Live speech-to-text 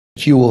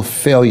You will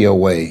fail your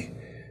way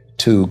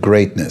to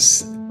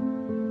greatness.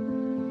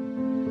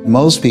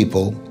 Most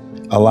people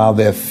allow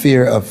their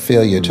fear of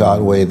failure to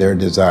outweigh their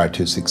desire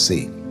to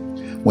succeed.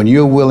 When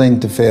you're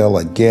willing to fail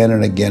again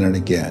and again and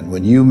again,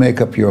 when you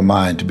make up your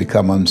mind to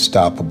become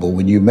unstoppable,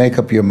 when you make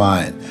up your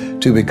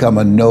mind to become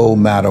a no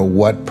matter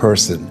what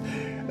person,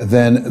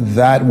 then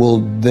that will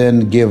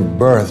then give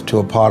birth to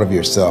a part of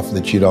yourself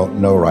that you don't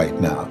know right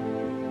now.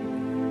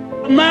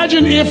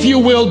 Imagine, if you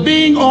will,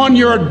 being on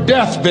your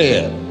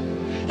deathbed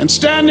and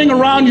standing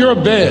around your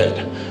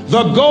bed,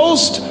 the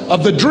ghost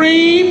of the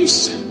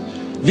dreams,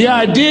 the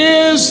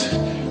ideas,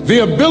 the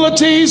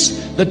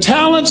abilities, the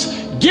talents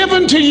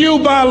given to you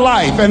by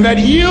life, and that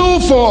you,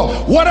 for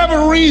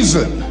whatever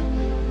reason,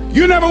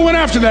 you never went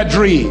after that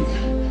dream.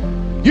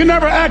 You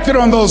never acted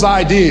on those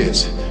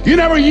ideas. You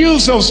never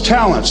used those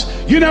talents.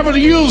 You never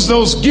used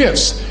those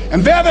gifts.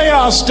 And there they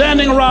are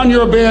standing around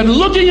your bed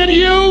looking at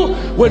you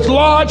with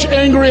large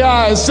angry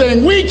eyes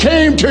saying, "We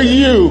came to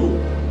you,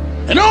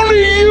 and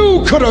only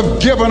you could have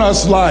given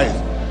us life.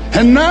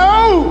 And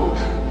now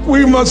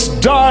we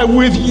must die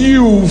with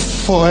you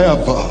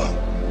forever."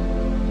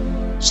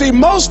 See,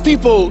 most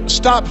people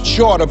stop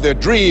short of their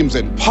dreams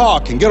and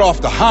park and get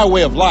off the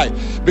highway of life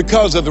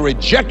because of the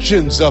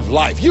rejections of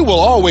life. You will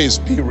always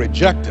be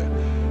rejected.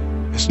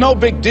 It's no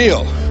big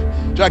deal.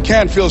 Jack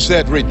Canfield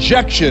said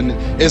rejection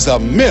is a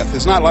myth.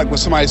 It's not like when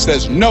somebody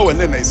says no and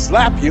then they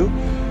slap you.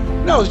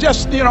 No, it's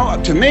just,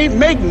 to me,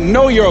 make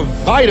no your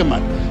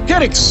vitamin.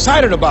 Get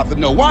excited about the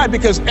no. Why?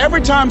 Because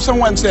every time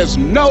someone says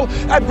no,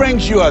 that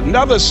brings you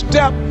another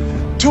step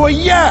to a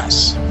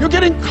yes. You're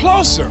getting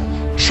closer.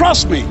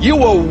 Trust me, you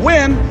will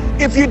win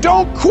if you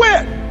don't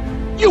quit.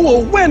 You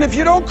will win if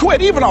you don't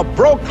quit. Even a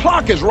broke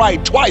clock is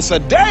right twice a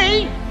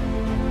day.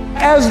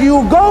 As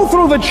you go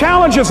through the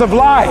challenges of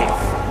life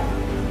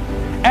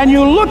and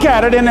you look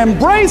at it and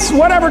embrace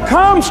whatever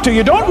comes to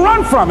you, don't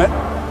run from it.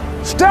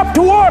 Step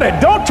toward it.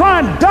 Don't try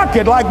and duck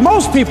it like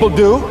most people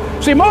do.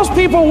 See, most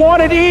people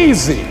want it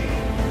easy.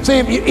 See,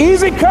 if you,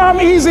 easy come,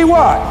 easy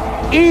what?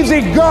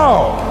 Easy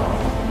go.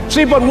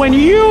 See, but when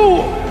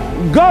you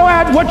go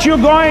at what you're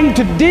going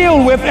to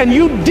deal with and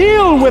you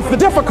deal with the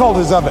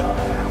difficulties of it,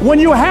 when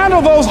you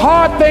handle those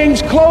hard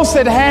things close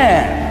at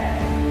hand,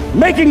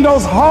 making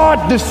those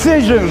hard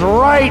decisions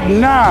right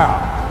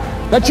now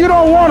that you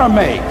don't want to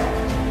make,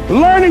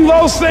 learning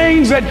those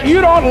things that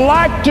you don't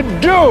like to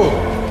do,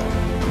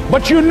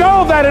 but you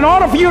know that in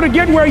order for you to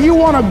get where you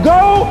want to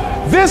go,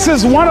 this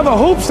is one of the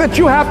hoops that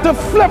you have to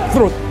flip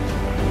through.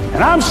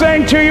 And I'm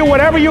saying to you,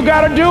 whatever you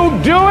got to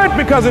do it,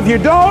 because if you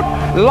don't,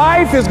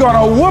 life is going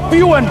to whoop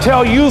you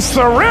until you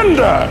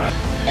surrender.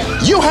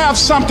 You have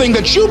something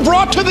that you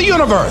brought to the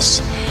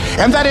universe,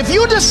 and that if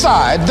you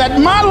decide that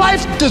my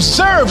life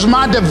deserves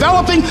my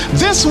developing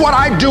this what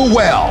I do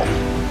well,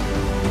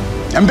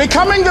 and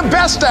becoming the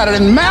best at it,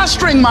 and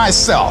mastering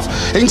myself,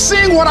 and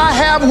seeing what I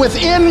have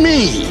within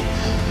me,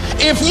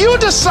 if you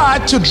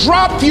decide to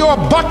drop your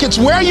buckets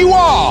where you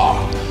are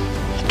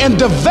and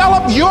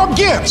develop your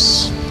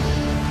gifts,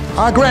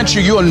 I grant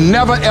you, you'll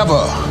never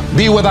ever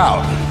be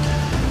without.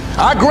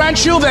 I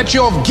grant you that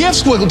your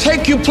gifts will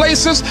take you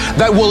places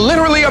that will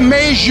literally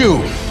amaze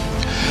you.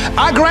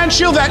 I grant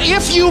you that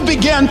if you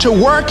begin to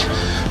work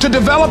to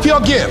develop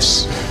your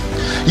gifts,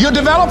 you'll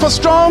develop a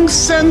strong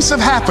sense of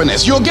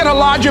happiness. You'll get a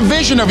larger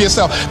vision of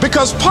yourself,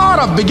 because part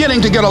of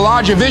beginning to get a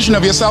larger vision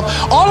of yourself,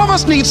 all of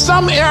us need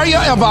some area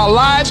of our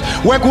lives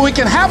where we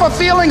can have a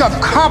feeling of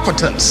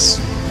competence.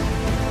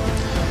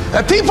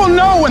 That people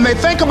know when they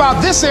think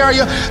about this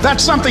area,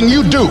 that's something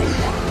you do.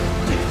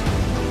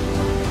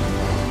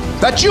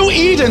 That you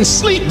eat and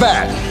sleep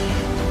that.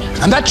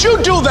 And that you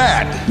do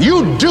that.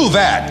 You do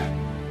that.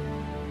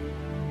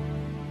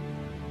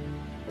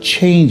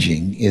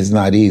 Changing is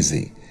not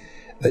easy.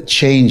 That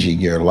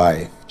changing your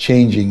life,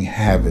 changing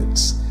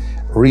habits,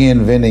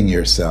 reinventing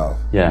yourself,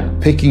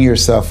 picking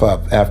yourself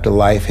up after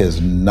life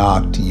has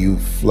knocked you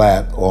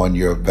flat on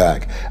your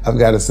back. I've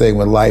got to say,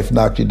 when life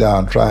knocked you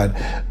down, try and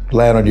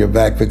land on your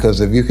back,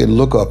 because if you could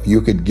look up, you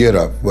could get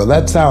up. Well,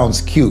 that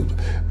sounds cute,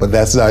 but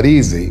that's not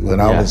easy. When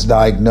I was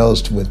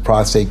diagnosed with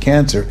prostate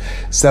cancer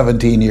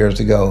 17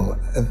 years ago,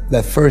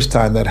 that first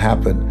time that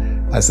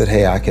happened, I said,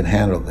 hey, I can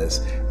handle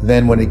this.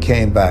 Then when it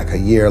came back a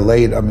year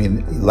later,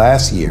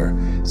 last year,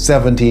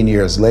 17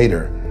 years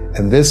later,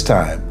 and this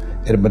time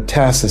it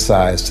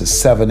metastasized to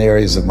 7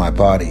 areas of my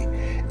body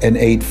and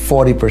ate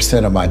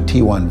 40% of my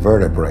T1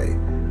 vertebrae.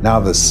 Now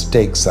the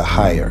stakes are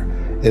higher.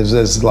 Is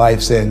this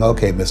life saying,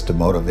 okay, Mr.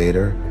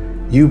 Motivator,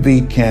 you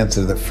beat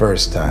cancer the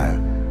first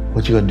time.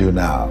 What you gonna do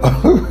now?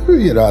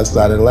 I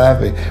started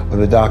laughing.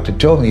 When the doctor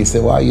told me, he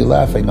said, why are you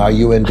laughing? Are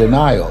you in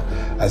denial?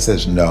 I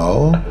says,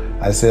 no.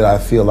 I said, I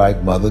feel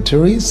like Mother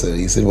Teresa.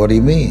 He said, what do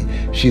you mean?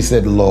 She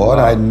said, Lord,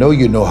 I know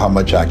you know how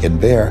much I can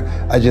bear.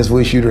 I just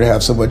wish you to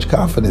have so much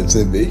confidence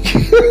in me.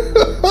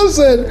 I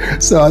said,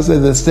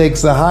 the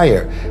stakes are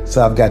higher.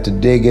 So I've got to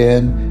dig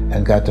in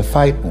and got to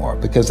fight more,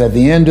 because at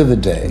the end of the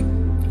day,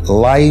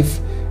 life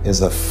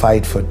is a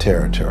fight for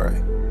territory.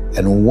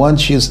 And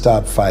once you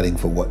stop fighting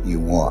for what you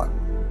want,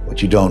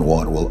 what you don't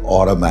want will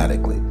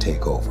automatically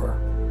take over.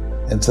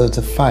 And so it's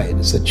a fight,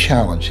 it's a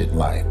challenge in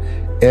life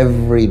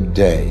every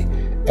day.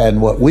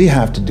 And what we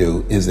have to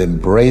do is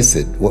embrace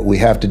it. What we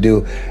have to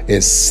do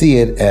is see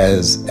it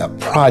as a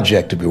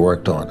project to be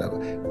worked on.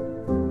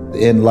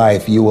 In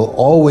life, you will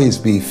always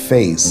be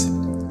faced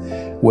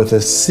with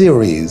a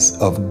series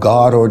of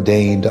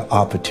God-ordained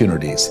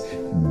opportunities,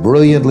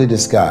 brilliantly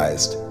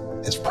disguised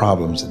as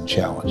problems and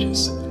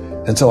challenges.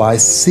 And so I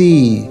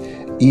see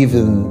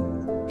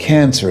even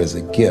cancer as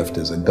a gift,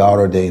 as a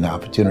God-ordained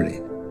opportunity.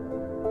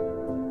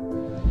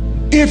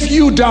 If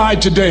you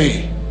died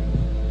today,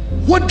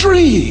 what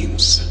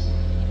dreams,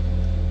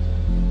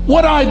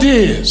 what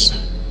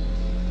ideas,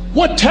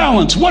 what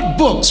talents, what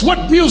books,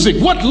 what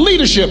music, what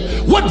leadership,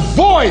 what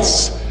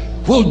voice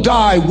will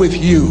die with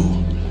you?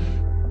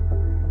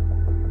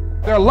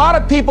 There are a lot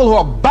of people who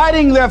are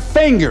biting their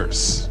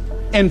fingers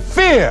in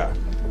fear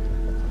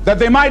that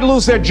they might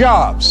lose their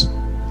jobs.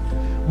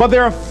 But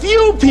there are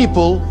few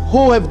people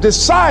who have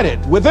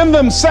decided within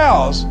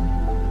themselves,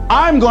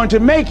 I'm going to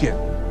make it.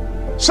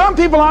 Some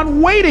people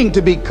aren't waiting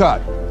to be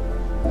cut.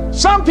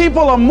 Some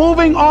people are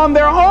moving on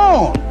their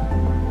own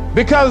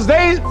because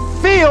they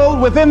feel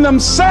within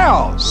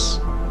themselves,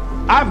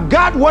 I've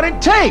got what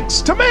it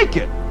takes to make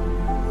it.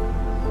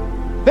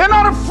 They're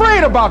not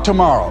afraid about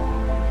tomorrow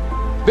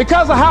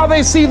because of how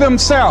they see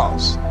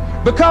themselves,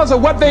 because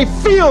of what they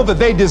feel that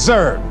they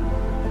deserve,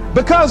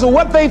 because of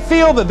what they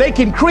feel that they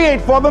can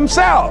create for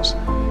themselves.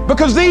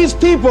 Because these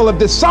people have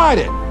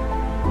decided,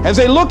 as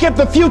they look at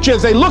the future,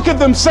 as they look at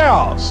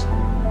themselves,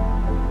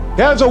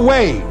 there's a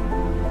way.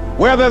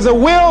 Where there's a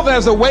will,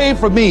 there's a way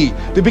for me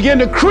to begin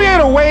to create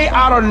a way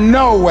out of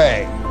no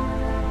way.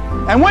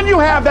 And when you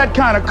have that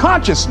kind of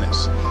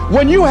consciousness,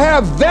 when you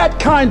have that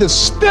kind of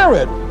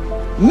spirit,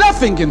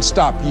 nothing can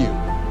stop you.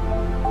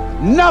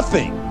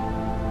 Nothing.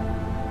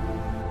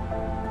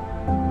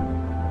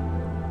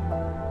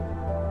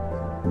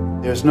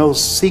 There's no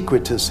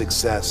secret to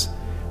success.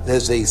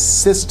 There's a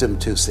system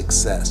to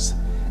success.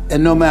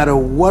 And no matter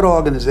what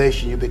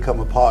organization you become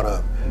a part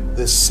of,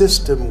 the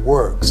system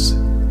works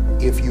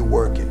if you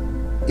work it.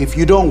 If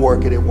you don't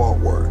work it, it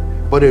won't work.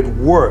 But it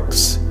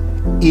works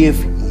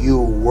if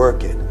you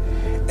work it.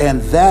 And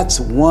that's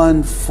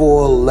one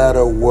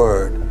 4-letter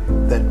word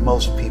that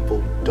most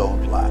people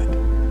don't like.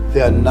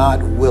 They're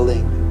not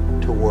willing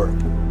to work.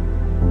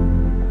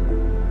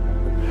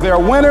 There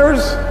are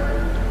winners,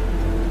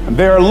 and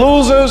there are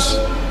losers,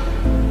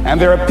 and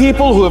there are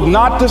people who have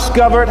not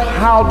discovered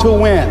how to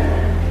win.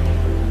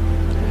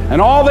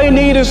 And all they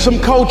need is some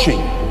coaching.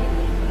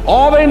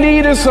 All they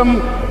need is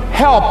some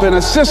help and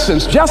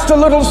assistance, just a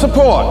little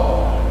support.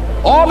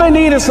 All they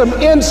need is some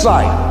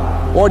insight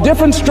or a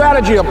different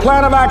strategy, a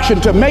plan of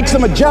action to make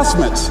some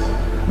adjustments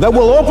that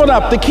will open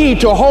up the key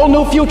to a whole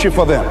new future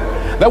for them,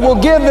 that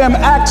will give them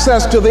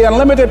access to the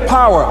unlimited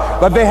power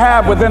that they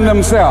have within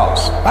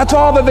themselves. That's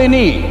all that they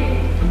need.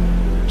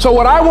 So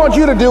what I want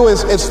you to do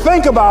is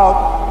think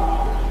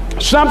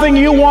about something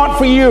you want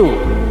for you,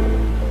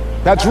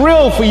 that's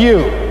real for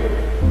you,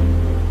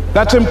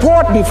 that's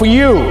important for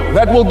you,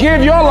 that will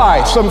give your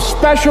life some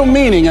special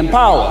meaning and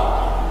power.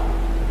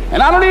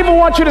 And I don't even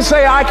want you to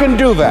say, I can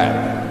do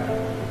that.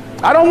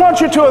 I don't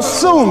want you to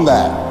assume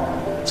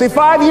that. See,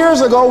 5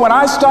 years ago when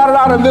I started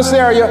out in this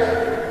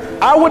area,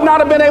 I would not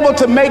have been able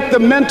to make the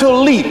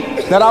mental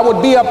leap that I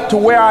would be up to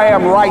where I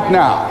am right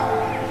now.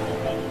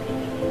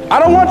 I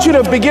don't want you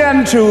to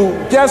begin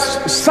to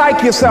just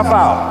psych yourself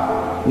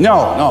out.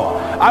 No.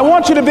 I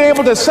want you to be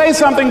able to say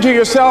something to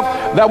yourself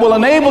that will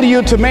enable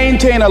you to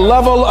maintain a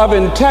level of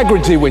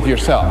integrity with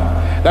yourself.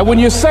 That when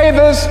you say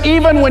this,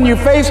 even when you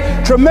face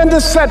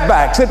tremendous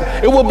setbacks,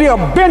 it will be a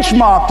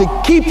benchmark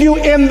to keep you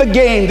in the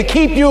game, to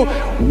keep you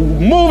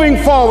moving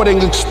forward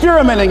and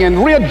experimenting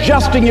and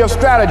readjusting your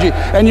strategy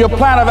and your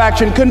plan of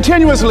action,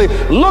 continuously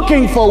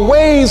looking for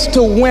ways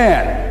to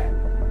win.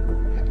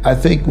 I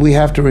think we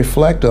have to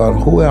reflect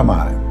on, who am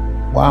I?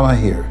 Why am I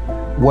here?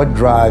 What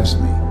drives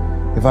me?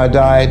 If I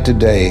died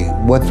today,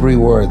 what 3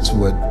 words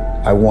would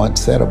I want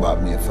said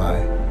about me if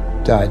I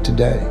died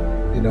today?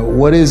 You know,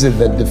 what is it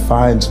that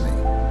defines me?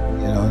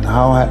 You know, and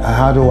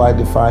how do I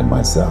define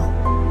myself?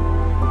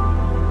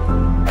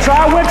 So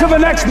I went to the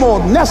next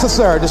mode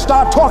necessary to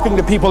start talking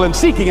to people and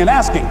seeking and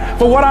asking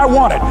for what I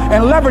wanted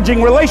and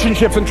leveraging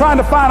relationships and trying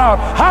to find out,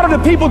 how do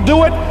the people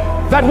do it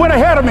that went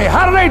ahead of me?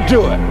 How do they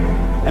do it?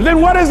 And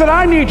then what is it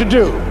I need to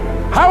do?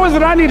 How is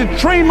it I need to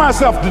train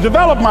myself, to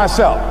develop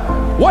myself?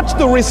 What's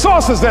the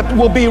resources that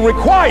will be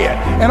required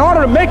in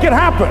order to make it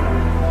happen?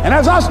 And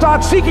as I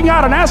start seeking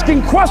out and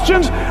asking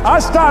questions, I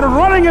started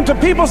running into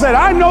people who said,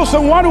 I know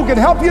someone who can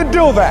help you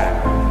do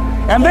that.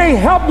 And they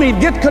helped me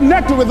get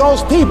connected with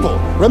those people.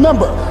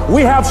 Remember,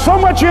 we have so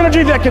much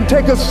energy that can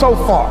take us so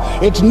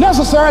far. It's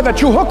necessary that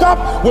you hook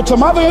up with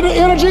some other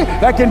energy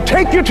that can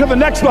take you to the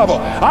next level.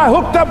 I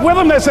hooked up with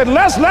them. They said,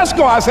 let's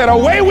go. I said,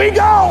 away we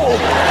go.